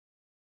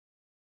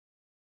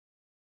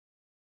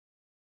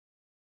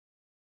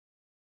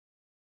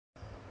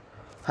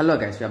Hello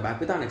guys, we are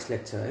back with our next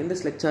lecture. In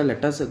this lecture,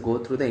 let us go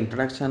through the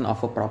introduction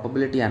of a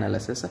probability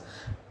analysis,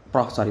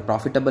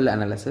 profitable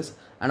analysis,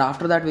 and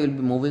after that we will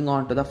be moving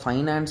on to the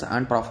finance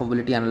and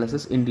profitability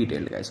analysis in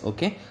detail, guys.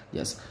 Okay,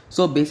 yes.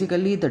 So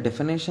basically the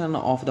definition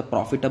of the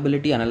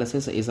profitability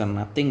analysis is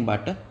nothing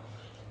but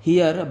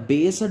here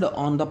based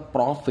on the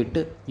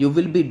profit you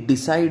will be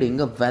deciding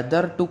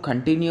whether to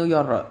continue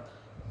your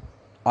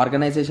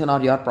organization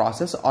or your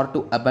process or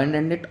to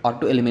abandon it or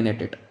to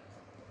eliminate it,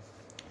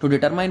 to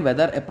determine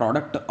whether a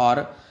product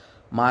or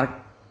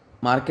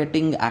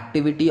marketing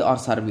activity or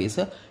service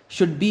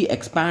should be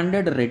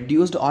expanded,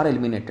 reduced or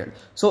eliminated.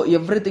 So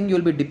everything you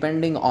will be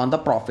depending on the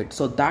profit.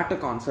 So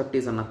that concept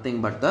is nothing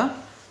but the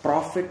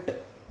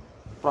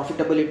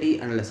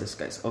profitability analysis,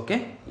 guys.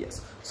 Okay,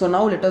 yes. So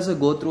now let us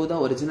go through the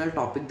original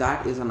topic,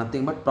 that is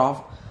nothing but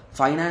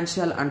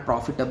financial and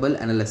profitable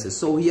analysis.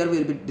 So here we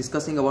will be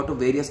discussing about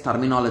various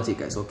terminology,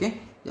 guys. Okay,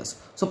 yes.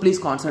 So please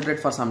concentrate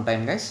for some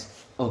time, guys.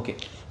 Okay,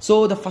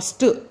 so the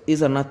first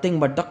is nothing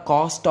but the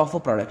cost of a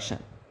production.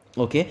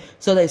 Okay,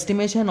 so the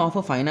estimation of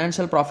a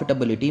financial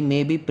profitability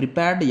may be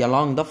prepared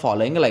along the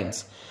following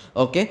lines.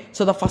 Okay,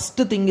 so the first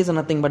thing is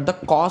nothing but the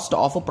cost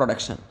of a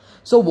production.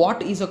 So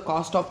what is a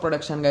cost of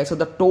production, guys? So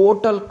the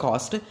total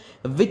cost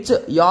which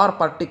your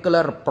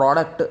particular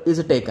product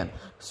is taken.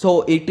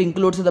 So it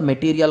includes the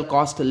material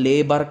cost,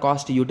 labor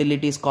cost,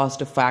 utilities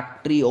cost,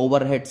 factory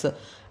overheads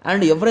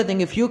and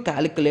everything. If you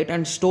calculate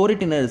and store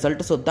it in a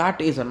result, so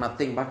that is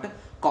nothing but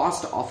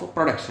cost of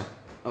production.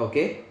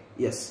 Okay,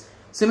 yes.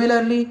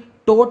 Similarly,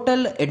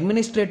 total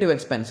administrative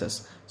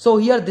expenses. So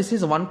here this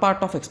is one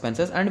part of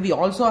expenses and we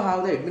also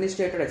have the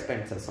administrative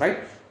expenses, right?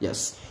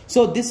 Yes.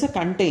 So this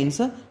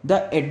contains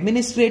the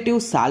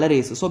administrative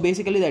salaries. So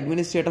basically the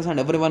administrators and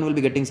everyone will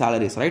be getting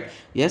salaries, right?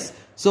 Yes.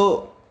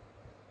 So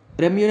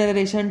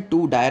remuneration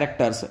to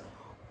directors,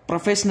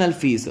 professional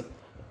fees,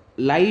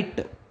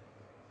 light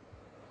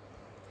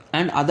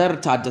and other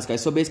charges,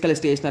 guys. So basically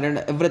stationery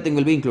and everything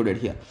will be included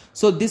here.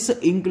 So this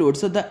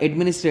includes the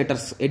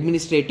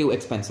administrative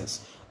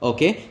expenses.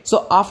 Okay,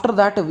 so after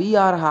that we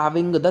are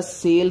having the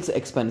sales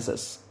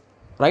expenses,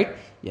 right?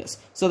 Yes.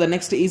 So the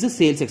next is the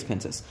sales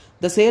expenses.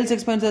 The sales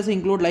expenses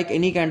include like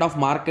any kind of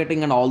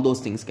marketing and all those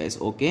things, guys.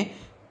 Okay,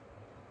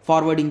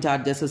 forwarding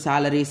charges,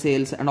 salary,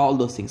 sales and all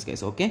those things,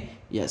 guys. Okay,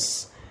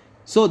 yes.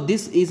 So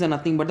this is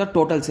nothing but the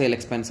total sale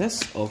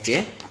expenses.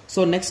 Okay,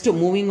 so next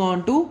moving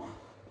on to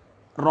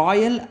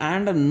royal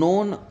and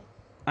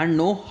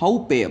know-how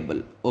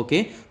payable.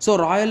 Okay, so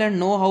royal and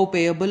know-how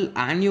payable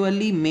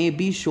annually may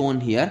be shown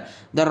here.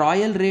 The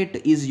royal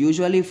rate is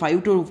usually 2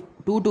 to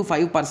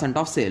 5%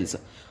 of sales.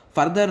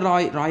 Further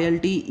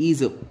royalty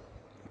is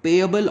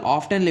payable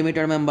often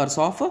limited members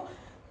of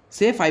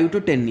say 5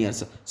 to 10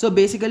 years. So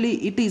basically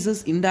it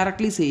is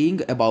indirectly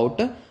saying about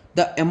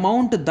the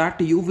amount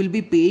that you will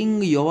be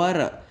paying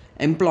your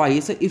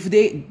employees if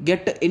they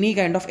get any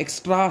kind of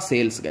extra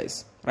sales,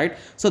 guys, right?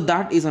 So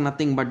that is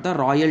nothing but the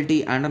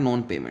royalty and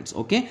known payments.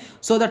 Okay,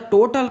 so the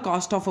total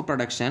cost of a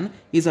production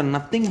is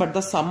nothing but the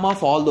sum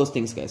of all those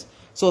things, guys.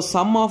 So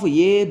sum of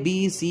A,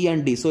 B, C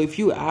and D. So if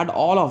you add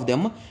all of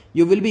them,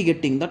 you will be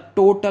getting the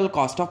total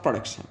cost of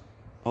production.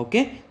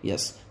 Okay,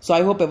 yes. So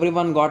I hope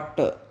everyone got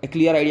a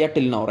clear idea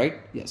till now, right?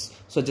 Yes.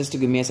 So just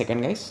give me a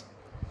second, guys.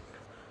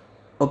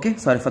 Okay,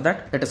 sorry for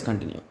that. Let us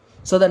continue.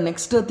 So the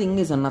next thing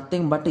is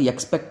nothing but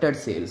expected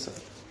sales.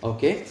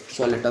 Okay,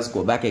 so let us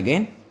go back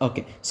again.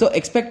 Okay, so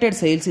expected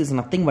sales is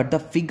nothing but the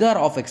figure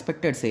of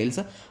expected sales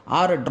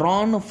are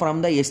drawn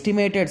from the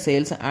estimated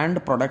sales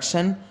and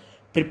production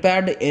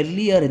prepared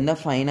earlier in the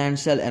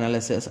financial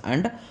analysis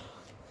and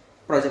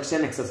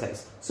projection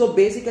exercise. So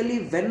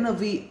basically when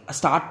we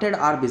started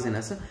our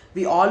business,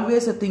 we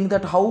always think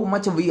that how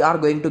much we are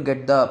going to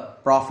get the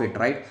profit,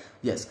 right?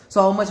 Yes.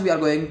 So how much we are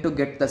going to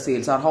get the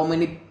sales or how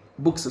many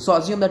books. So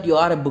assume that you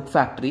are a book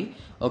factory.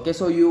 Okay,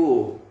 so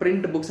you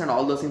print books and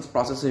all those things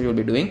processes you will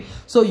be doing.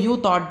 So you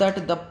thought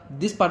that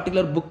this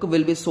particular book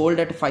will be sold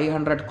at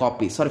 500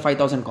 copies, sorry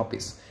 5000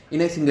 copies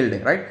in a single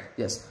day, right?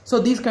 Yes. So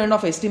these kind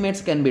of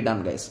estimates can be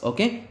done, guys.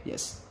 Okay,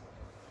 yes.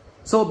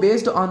 So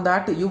based on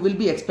that you will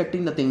be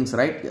expecting the things,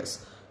 right?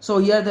 Yes. So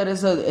here there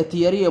is a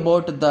theory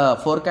about the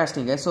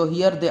forecasting, guys. So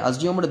here they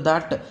assumed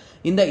that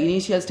in the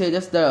initial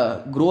stages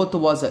the growth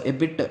was a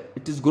bit,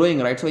 it is growing,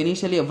 right? So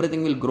initially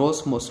everything will grow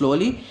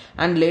slowly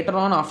and later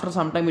on after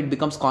some time it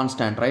becomes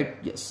constant, right?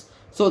 Yes.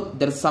 So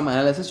there is some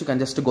analysis, you can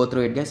just go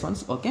through it, guys,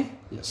 once. Okay,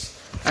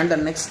 yes. And the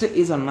next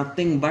is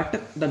nothing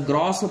but the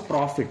gross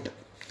profit.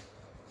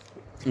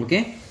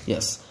 Okay,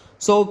 yes.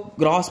 So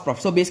gross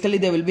profit. So basically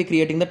they will be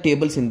creating the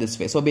tables in this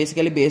way. So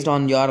basically based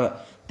on your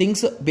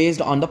things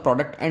based on the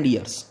product and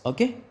years.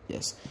 Okay,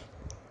 yes.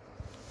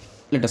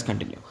 Let us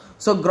continue.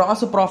 So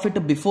gross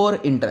profit before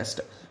interest.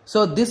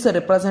 So this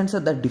represents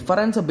the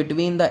difference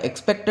between the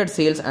expected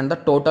sales and the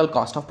total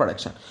cost of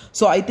production.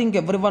 So I think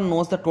everyone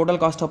knows the total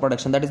cost of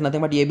production, that is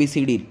nothing but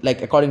ABCD,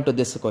 like according to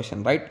this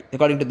question, right?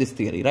 According to this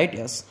theory, right?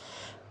 Yes.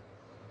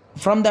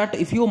 From that,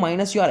 if you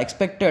minus your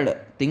expected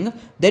thing,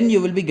 then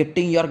you will be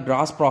getting your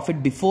gross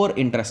profit before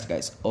interest,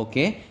 guys.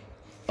 Okay,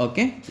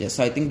 yes.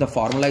 So I think the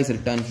formula is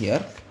written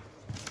here.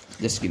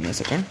 Just give me a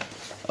second.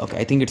 Okay,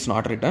 I think it's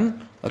not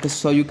written. Okay,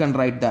 so you can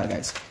write there,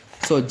 guys.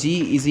 So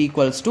G is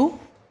equals to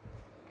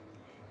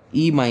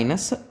E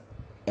minus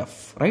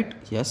F, right?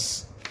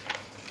 Yes.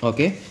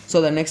 Okay,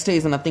 so the next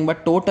is nothing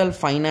but total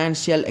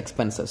financial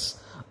expenses.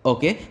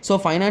 Okay, so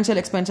financial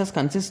expenses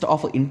consist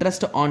of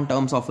interest on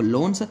terms of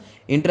loans,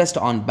 interest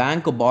on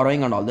bank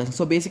borrowing and all this.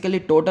 So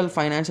basically total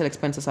financial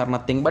expenses are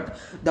nothing but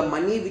the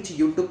money which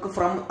you took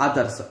from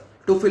others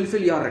to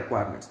fulfill your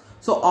requirements.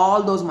 So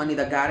all those money,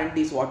 the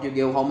guarantees what you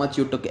gave, how much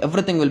you took,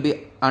 everything will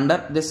be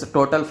under this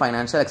total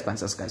financial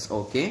expenses, guys.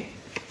 Okay,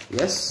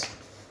 yes.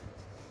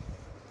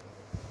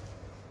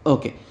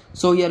 Okay,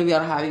 so here we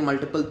are having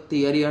multiple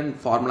theory and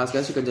formulas,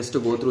 guys. You can just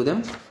go through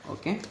them.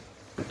 Okay,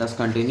 let us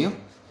continue.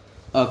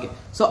 Okay,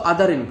 so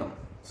other income.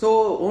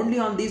 So only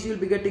on these you will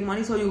be getting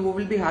money, so you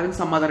will be having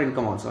some other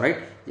income also, right?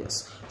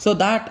 Yes. So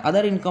that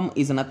other income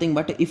is nothing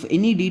but if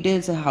any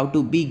details have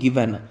to be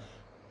given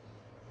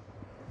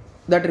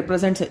that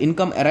represents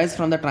income arise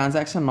from the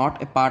transaction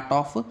not a part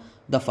of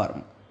the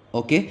firm.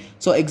 Okay,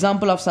 so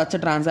example of such a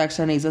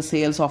transaction is a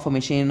sales of a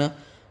machine,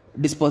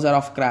 disposer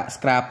of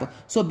scrap.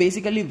 So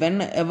basically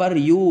whenever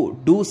you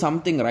do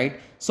something, right,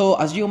 so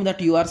assume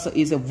that yours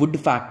is a wood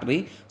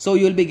factory, so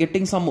you will be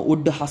getting some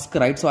wood husk,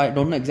 right? So I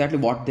don't know exactly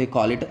what they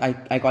call it.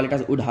 I call it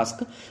as wood husk.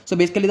 So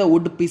basically the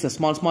wood pieces,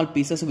 small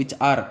pieces which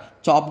are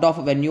chopped off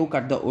when you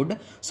cut the wood.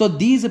 So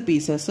these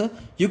pieces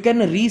you can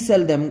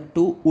resell them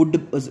to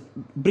wood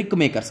brick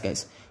makers,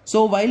 guys.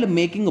 So while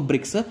making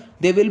bricks,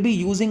 they will be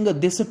using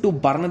this to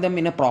burn them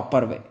in a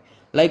proper way.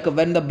 Like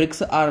when the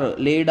bricks are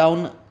laid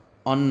down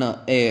on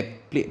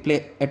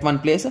at one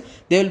place,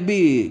 they will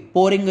be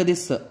pouring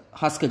this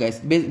husk, guys.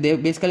 They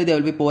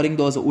will be pouring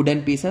those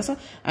wooden pieces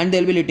and they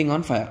will be lighting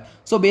on fire.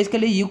 So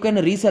basically you can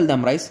resell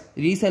them, right?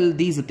 Resell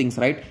these things,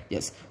 right?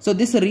 Yes. So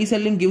this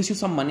reselling gives you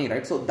some money,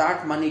 right? So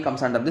that money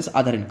comes under this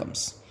other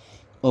incomes.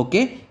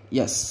 Okay,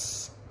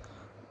 yes.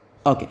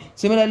 Okay,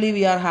 similarly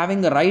we are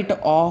having a write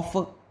off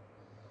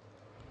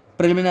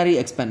preliminary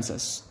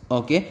expenses.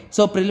 Okay,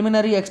 so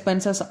preliminary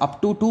expenses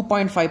up to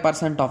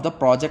 2.5% of the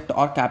project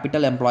or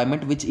capital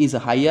employment, which is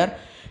higher,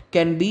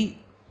 can be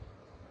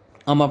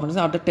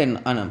after 10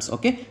 annums.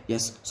 Okay,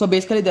 yes. So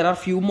basically there are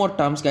few more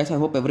terms, guys. I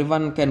hope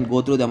everyone can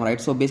go through them,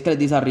 right? So basically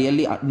these are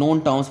really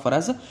known terms for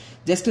us.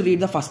 Just to read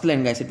the first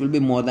line, guys, it will be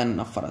more than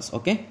enough for us.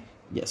 Okay,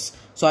 yes.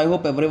 So I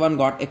hope everyone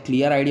got a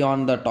clear idea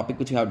on the topic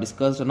which we have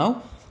discussed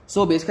now.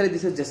 So basically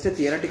this is just a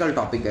theoretical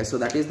topic, guys. So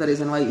that is the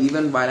reason why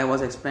even while I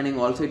was explaining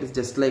also, it is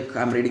just like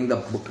I'm reading the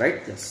book,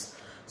 right? Yes.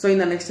 So in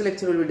the next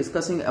lecture we'll be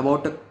discussing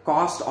about the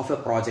cost of a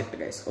project,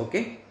 guys.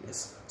 Okay,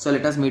 yes. So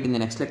let us meet in the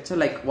next lecture.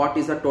 Like what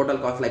is the total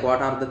cost, like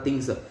what are the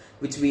things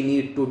which we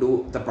need to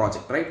do the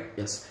project, right?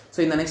 Yes.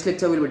 So in the next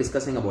lecture we'll be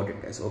discussing about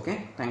it, guys.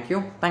 Okay, thank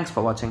you, thanks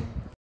for watching.